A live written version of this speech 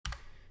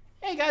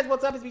guys,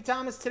 what's up? It's me,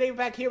 Thomas. Today we're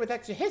back here with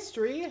Extra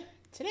History.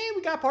 Today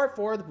we got part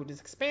 4 of the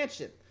Buddhist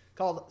expansion,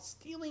 called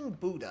Stealing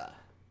Buddha.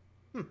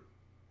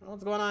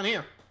 What's going on here?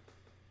 I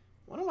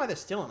wonder why they're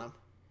stealing him.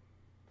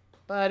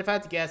 But if I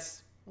had to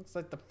guess, looks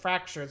like the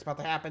fracture is about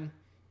to happen.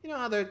 You know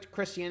how the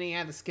Christianity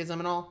had the schism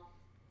and all?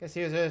 Guess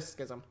here's a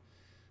schism.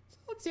 So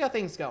let's see how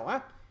things go,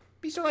 huh?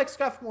 Be sure to like,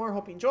 subscribe for more.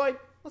 Hope you enjoyed.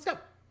 Let's go.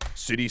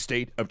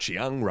 City-state of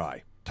Chiang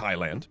Rai,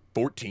 Thailand,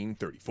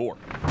 1434.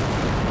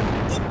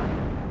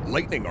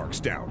 Lightning arcs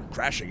down,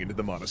 crashing into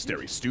the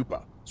monastery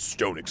stupa.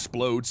 Stone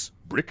explodes,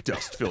 brick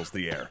dust fills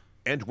the air.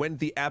 And when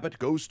the abbot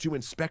goes to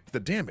inspect the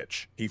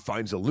damage, he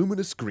finds a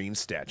luminous green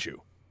statue.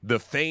 The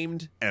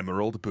famed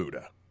Emerald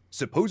Buddha.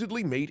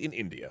 Supposedly made in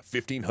India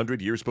 1500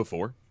 years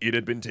before, it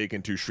had been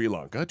taken to Sri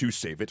Lanka to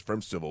save it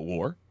from civil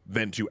war,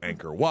 then to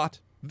Angkor Wat,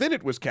 then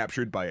it was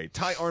captured by a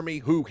Thai army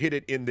who hid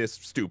it in this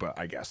stupa,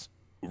 I guess.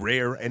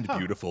 Rare and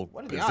beautiful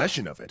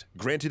possession of it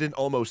granted an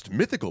almost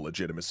mythical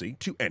legitimacy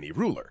to any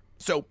ruler.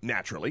 So,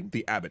 naturally,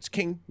 the abbot's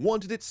king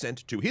wanted it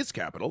sent to his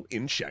capital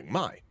in Chiang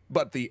Mai.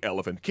 But the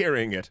elephant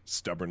carrying it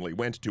stubbornly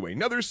went to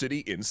another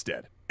city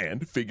instead.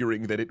 And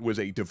figuring that it was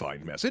a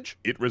divine message,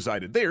 it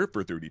resided there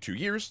for 32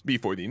 years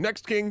before the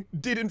next king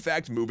did in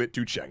fact move it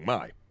to Chiang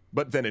Mai.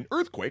 But then an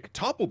earthquake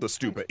toppled the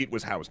stupa it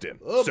was housed in.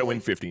 So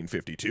in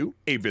 1552,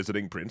 a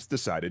visiting prince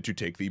decided to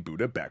take the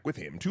Buddha back with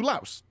him to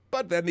Laos.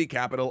 But then the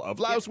capital of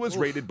Laos was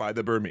raided by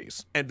the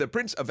Burmese, and the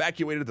prince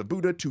evacuated the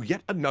Buddha to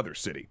yet another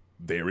city.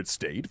 There it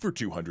stayed for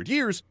 200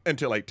 years,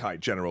 until a Thai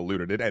general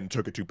looted it and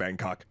took it to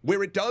Bangkok,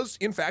 where it does,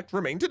 in fact,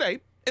 remain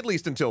today, at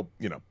least until,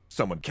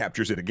 someone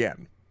captures it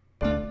again.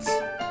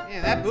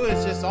 Yeah, that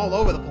Buddha's just all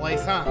over the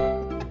place, huh?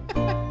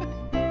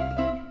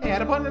 Hey,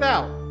 how'd I point it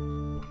out?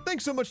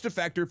 Thanks so much to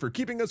Factor for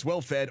keeping us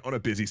well fed on a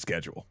busy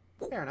schedule.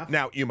 Fair enough.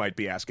 Now, you might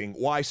be asking,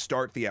 why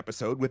start the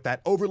episode with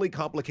that overly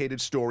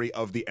complicated story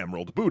of the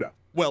Emerald Buddha?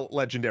 Well,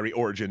 legendary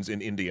origins in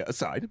India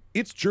aside,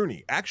 its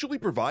journey actually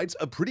provides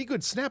a pretty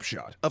good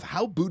snapshot of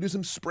how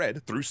Buddhism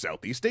spread through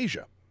Southeast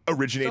Asia.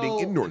 Originating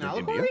in northern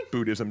India,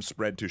 Buddhism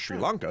spread to Sri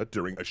Lanka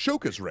during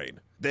Ashoka's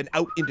reign, then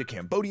out into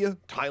Cambodia,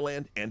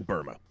 Thailand, and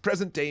Burma,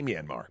 present-day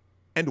Myanmar.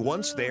 And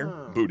once there,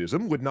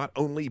 Buddhism would not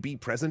only be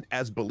present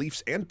as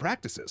beliefs and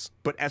practices,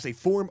 but as a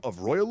form of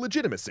royal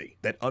legitimacy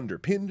that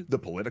underpinned the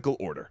political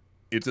order.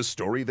 It's a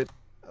story that...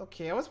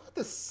 Okay, I was about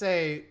to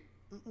say,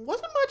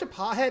 wasn't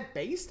Majapahit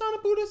based on a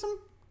Buddhism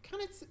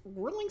kind of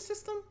ruling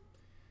system?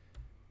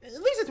 At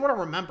least it's what I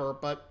remember,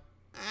 but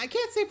I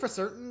can't say for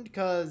certain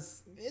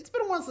because it's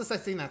been a while since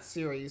I've seen that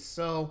series,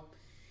 so...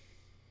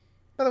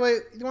 By the way,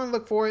 if you want to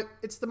look for it,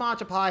 it's the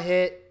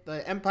Majapahit,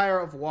 the Empire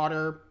of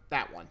Water,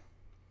 that one.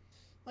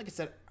 Like I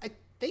said, I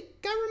think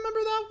I remember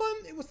that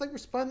one. It was like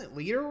resplendent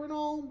leader and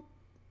all.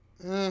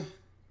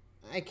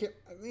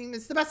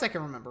 It's the best I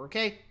can remember,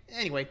 okay?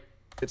 Anyway.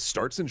 It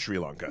starts in Sri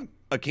Lanka,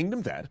 a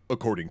kingdom that,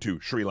 according to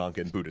Sri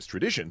Lankan Buddhist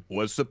tradition,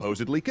 was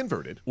supposedly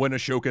converted when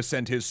Ashoka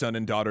sent his son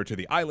and daughter to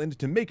the island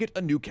to make it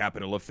a new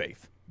capital of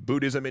faith.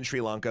 Buddhism in Sri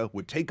Lanka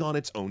would take on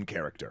its own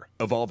character,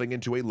 evolving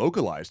into a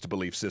localized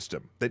belief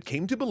system that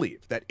came to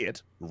believe that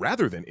it,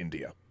 rather than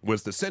India,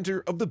 was the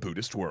center of the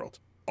Buddhist world.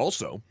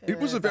 Also, it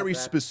was a very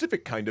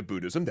specific kind of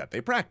Buddhism that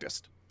they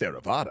practiced,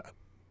 Theravada.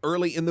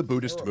 Early in the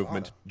Buddhist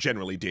movement,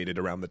 generally dated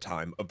around the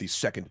time of the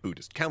Second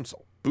Buddhist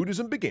Council,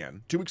 Buddhism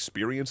began to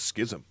experience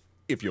schism.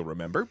 If you'll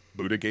remember,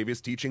 Buddha gave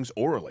his teachings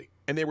orally,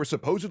 and they were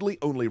supposedly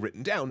only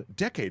written down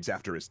decades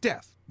after his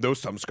death, though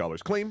some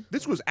scholars claim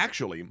this was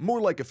actually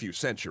more like a few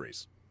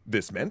centuries.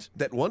 This meant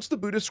that once the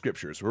Buddhist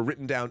scriptures were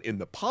written down in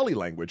the Pali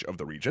language of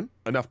the region,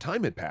 enough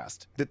time had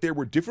passed that there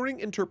were differing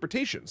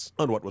interpretations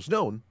on what was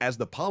known as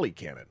the Pali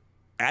canon.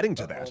 Adding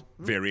to that,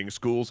 varying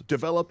schools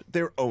developed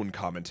their own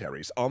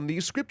commentaries on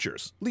these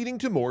scriptures, leading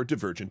to more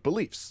divergent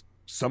beliefs.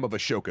 Some of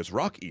Ashoka's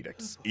rock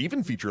edicts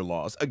even feature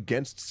laws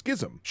against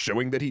schism,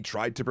 showing that he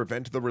tried to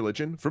prevent the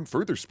religion from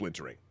further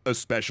splintering,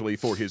 especially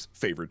for his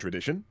favorite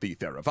tradition, the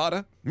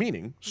Theravada,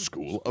 meaning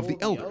School of the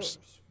Elders.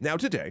 Now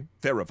today,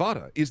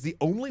 Theravada is the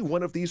only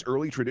one of these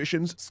early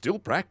traditions still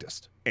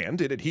practiced,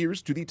 and it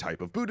adheres to the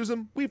type of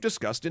Buddhism we've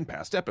discussed in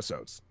past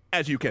episodes.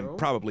 As you can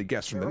probably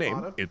guess from the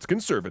name, it's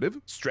conservative,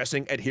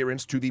 stressing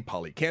adherence to the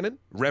Pali Canon,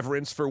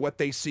 reverence for what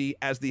they see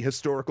as the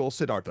historical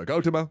Siddhartha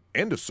Gautama,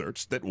 and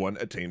asserts that one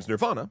attains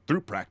nirvana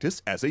through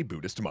practice as a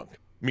Buddhist monk.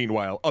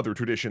 Meanwhile, other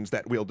traditions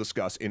that we'll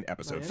discuss in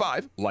episode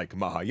 5, like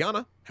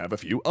Mahayana, have a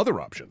few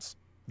other options.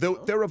 Though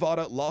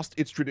Theravada lost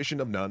its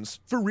tradition of nuns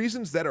for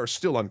reasons that are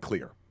still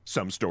unclear.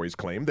 Some stories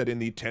claim that in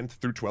the 10th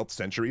through 12th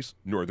centuries,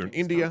 northern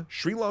India,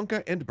 Sri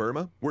Lanka, and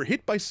Burma were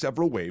hit by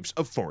several waves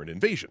of foreign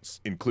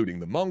invasions, including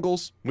the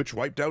Mongols, which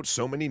wiped out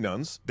so many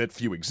nuns that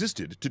few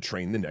existed to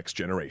train the next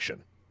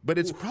generation. But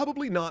it's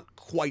probably not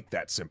quite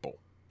that simple.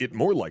 It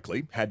more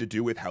likely had to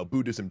do with how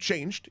Buddhism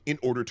changed in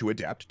order to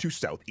adapt to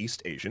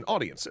Southeast Asian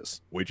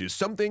audiences, which is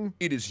something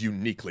it is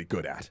uniquely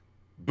good at.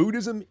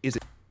 Buddhism is...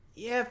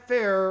 Yeah,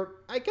 fair.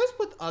 I guess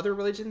with other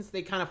religions,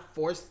 they kind of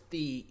force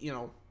the,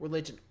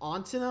 religion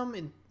onto them,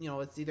 and,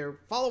 it's either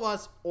follow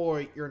us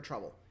or you're in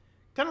trouble.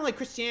 Kind of like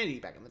Christianity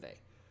back in the day.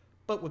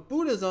 But with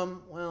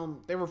Buddhism, well,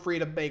 they were free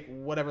to make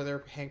whatever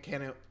their hand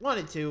canon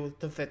wanted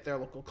to fit their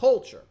local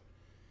culture.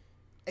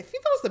 I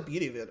think that was the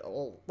beauty of it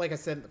all. Like I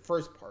said in the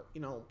first part,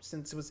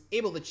 since it was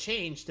able to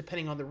change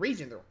depending on the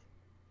region they're in,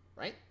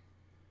 right?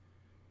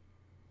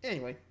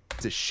 Anyway.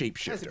 It's a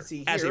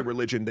shapeshifter, as a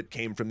religion that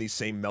came from the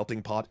same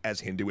melting pot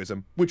as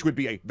Hinduism, which would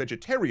be a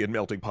vegetarian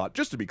melting pot,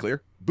 just to be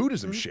clear.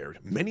 Buddhism shared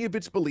many of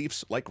its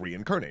beliefs like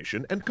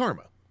reincarnation and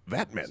karma.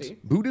 That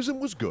meant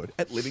Buddhism was good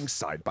at living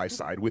side by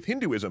side with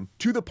Hinduism,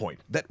 to the point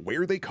that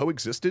where they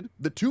coexisted,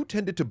 the two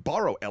tended to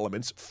borrow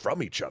elements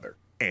from each other.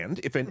 And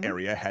if an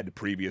area had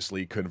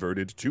previously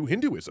converted to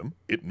Hinduism,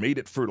 it made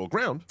it fertile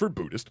ground for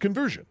Buddhist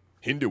conversion.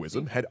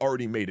 Hinduism had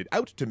already made it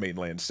out to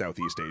mainland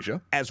Southeast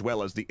Asia, as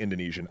well as the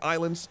Indonesian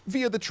islands,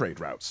 via the trade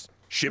routes.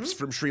 Ships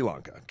from Sri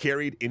Lanka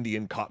carried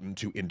Indian cotton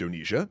to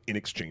Indonesia in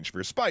exchange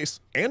for spice,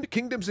 and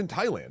kingdoms in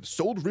Thailand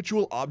sold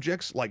ritual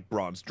objects like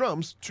bronze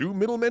drums to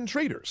middlemen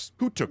traders,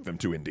 who took them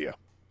to India.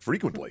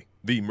 Frequently,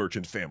 the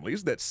merchant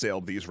families that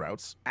sailed these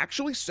routes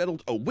actually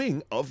settled a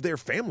wing of their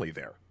family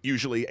there,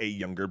 usually a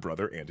younger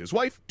brother and his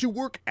wife, to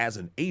work as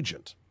an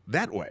agent.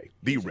 That way,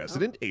 the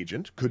resident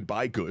agent could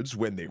buy goods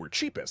when they were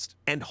cheapest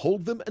and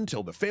hold them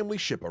until the family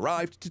ship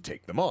arrived to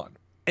take them on.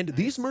 And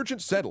these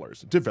merchant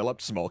settlers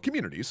developed small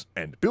communities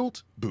and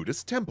built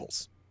Buddhist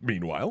temples.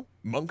 Meanwhile,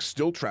 monks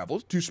still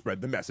traveled to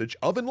spread the message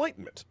of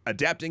enlightenment,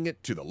 adapting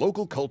it to the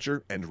local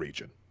culture and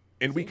region.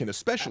 And we can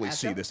especially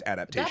see this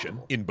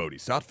adaptation in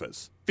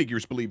bodhisattvas,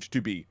 figures believed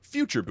to be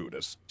future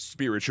Buddhas,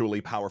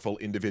 spiritually powerful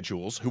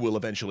individuals who will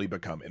eventually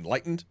become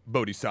enlightened.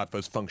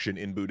 Bodhisattvas function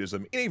in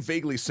Buddhism in a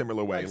vaguely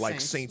similar way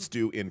like saints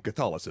do in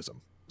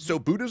Catholicism. So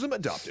Buddhism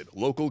adopted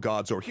local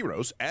gods or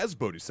heroes as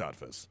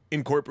bodhisattvas,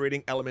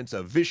 incorporating elements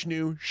of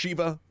Vishnu,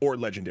 Shiva, or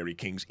legendary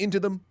kings into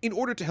them in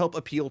order to help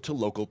appeal to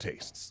local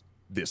tastes.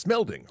 This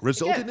melding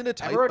resulted in a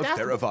type of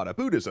Theravada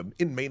Buddhism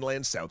in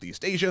mainland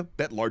Southeast Asia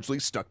that largely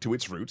stuck to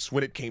its roots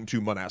when it came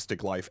to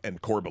monastic life and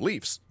core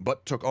beliefs,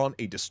 but took on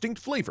a distinct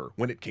flavor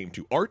when it came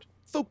to art,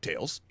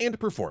 folktales, and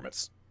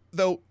performance.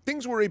 Though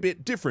things were a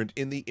bit different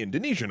in the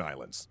Indonesian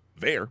islands.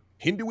 There,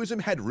 Hinduism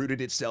had rooted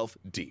itself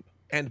deep,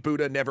 and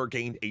Buddha never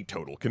gained a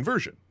total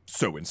conversion.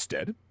 So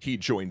instead, he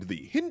joined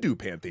the Hindu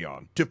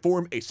pantheon to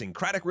form a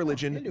syncretic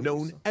religion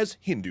known as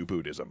Hindu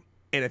Buddhism.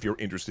 And if you're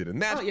interested in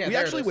that, we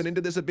actually went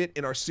into this a bit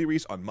in our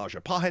series on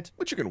Majapahit,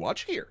 which you can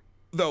watch here.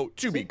 Though,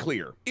 to be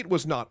clear, it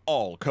was not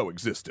all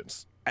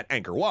coexistence. At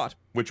Angkor Wat,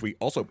 which we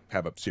also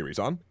have a series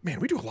on, man,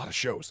 we do a lot of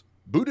shows.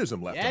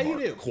 Buddhism left a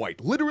mark,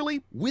 quite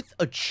literally, with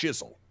a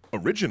chisel.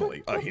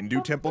 Originally a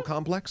Hindu temple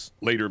complex,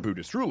 later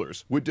Buddhist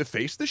rulers would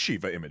deface the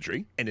Shiva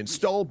imagery and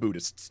install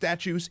Buddhist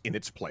statues in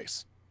its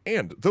place.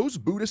 And those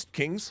Buddhist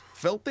kings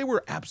felt they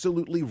were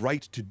absolutely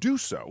right to do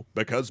so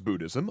because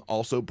Buddhism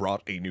also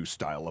brought a new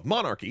style of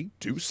monarchy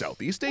to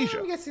Southeast Asia.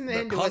 I'm guessing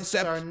the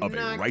concept of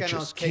a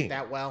righteous king.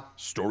 Well.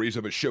 Stories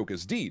of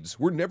Ashoka's deeds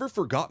were never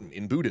forgotten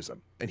in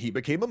Buddhism, and he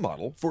became a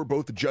model for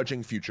both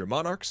judging future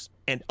monarchs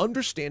and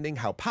understanding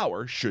how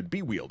power should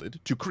be wielded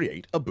to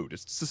create a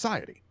Buddhist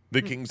society.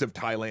 The kings of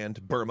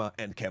Thailand, Burma,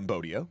 and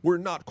Cambodia were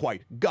not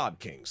quite god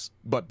kings,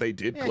 but they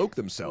did cloak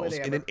themselves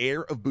in an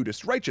air of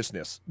Buddhist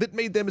righteousness that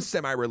made them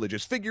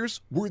semi-religious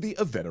figures worthy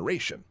of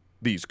veneration.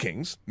 These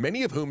kings,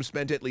 many of whom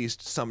spent at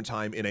least some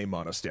time in a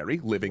monastery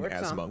living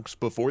as monks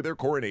before their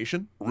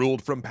coronation,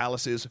 ruled from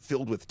palaces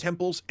filled with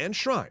temples and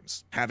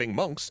shrines, having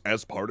monks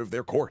as part of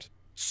their court.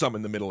 Some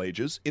in the Middle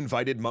Ages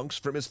invited monks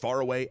from as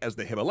far away as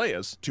the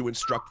Himalayas to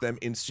instruct them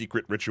in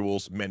secret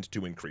rituals meant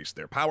to increase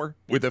their power,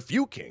 with a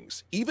few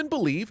kings even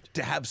believed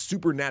to have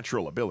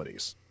supernatural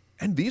abilities.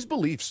 And these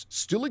beliefs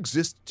still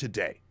exist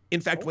today. In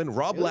fact, when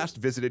Rob last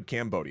visited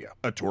Cambodia,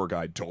 a tour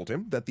guide told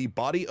him that the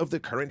body of the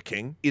current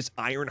king is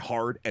iron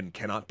hard and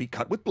cannot be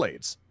cut with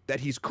blades, that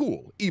he's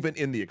cool even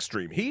in the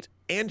extreme heat,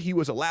 and he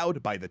was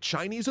allowed by the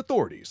Chinese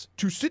authorities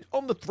to sit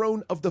on the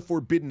throne of the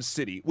Forbidden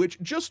City, which,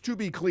 just to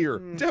be clear,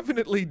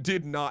 definitely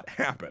did not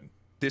happen.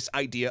 This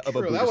idea of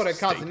a Buddhist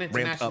state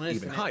ramped up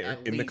even higher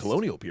in the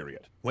colonial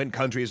period, when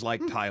countries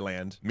like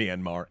Thailand,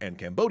 Myanmar, and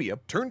Cambodia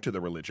turned to the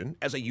religion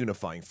as a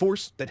unifying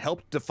force that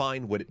helped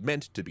define what it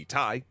meant to be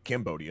Thai,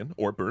 Cambodian,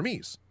 or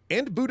Burmese.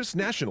 And Buddhist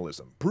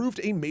nationalism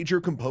proved a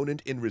major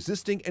component in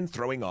resisting and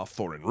throwing off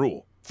foreign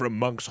rule, from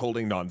monks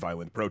holding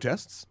nonviolent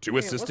protests to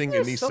assisting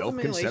in the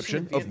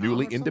self-conception of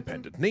newly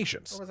independent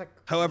nations.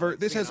 However,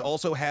 this has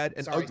also had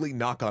an ugly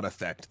knock-on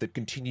effect that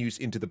continues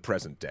into the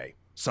present day.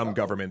 Some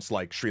governments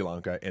like Sri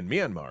Lanka and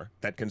Myanmar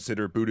that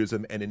consider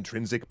Buddhism an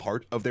intrinsic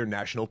part of their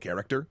national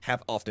character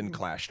have often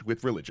clashed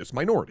with religious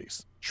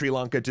minorities. Sri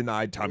Lanka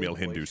denied Tamil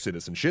Hindu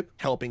citizenship,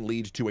 helping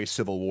lead to a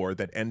civil war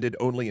that ended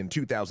only in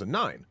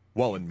 2009,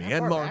 while in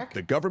Myanmar,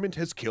 the government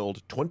has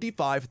killed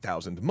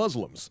 25,000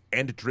 Muslims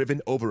and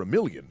driven over 1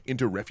 million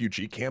into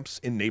refugee camps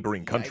in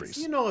neighboring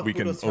countries. We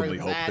can only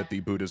hope that the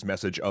Buddha's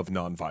message of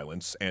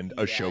nonviolence and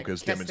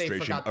Ashoka's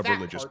demonstration of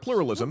religious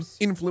pluralism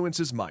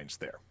influences minds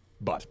there.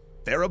 But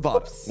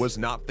Theravada was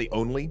not the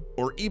only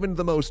or even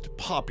the most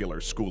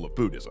popular school of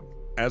Buddhism.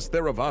 As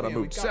Theravada Yeah, we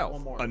moved got south,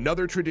 one more.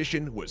 another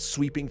tradition was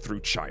sweeping through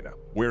China,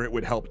 where it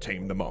would help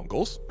tame the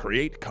Mongols,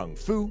 create Kung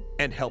Fu,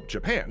 and help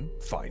Japan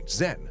find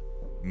Zen,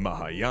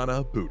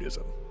 Mahayana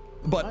Buddhism.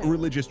 But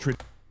religious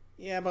tradition.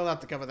 Yeah, but we'll have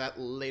to cover that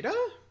later.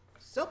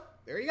 So,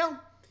 there you go.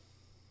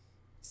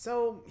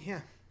 So, yeah,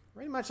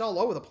 pretty much all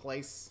over the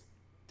place.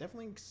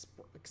 Definitely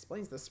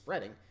explains the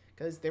spreading,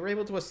 because they were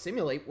able to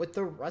assimilate with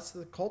the rest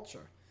of the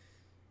culture.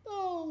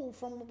 Though,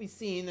 from what we've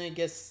seen, I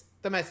guess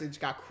the message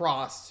got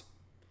crossed.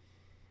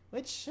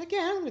 Which,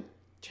 again, with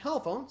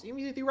telephones,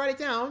 even if you write it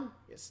down,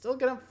 you're still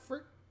gonna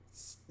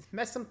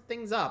mess some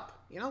things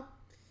up, you know?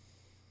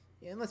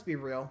 Yeah, and let's be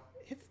real.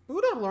 If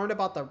Buddha learned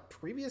about the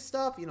previous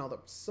stuff, you know, the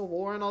Civil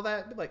War and all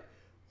that, it'd be like,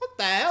 what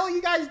the hell are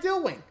you guys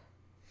doing?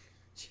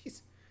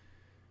 Jeez.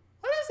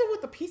 What is it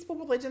with the peaceful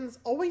religions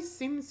always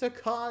seems to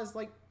cause,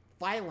 like,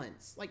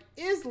 violence? Like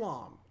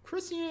Islam,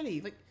 Christianity,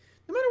 like,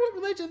 no matter what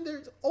religion,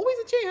 there's always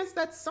a chance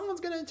that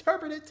someone's going to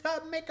interpret it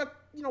to make a,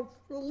 you know,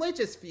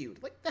 religious feud.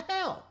 Like, the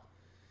hell?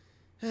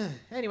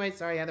 Anyway,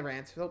 sorry I had the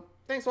rant. So,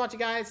 thanks for watching,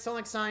 guys. Till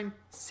next time,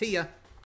 see ya.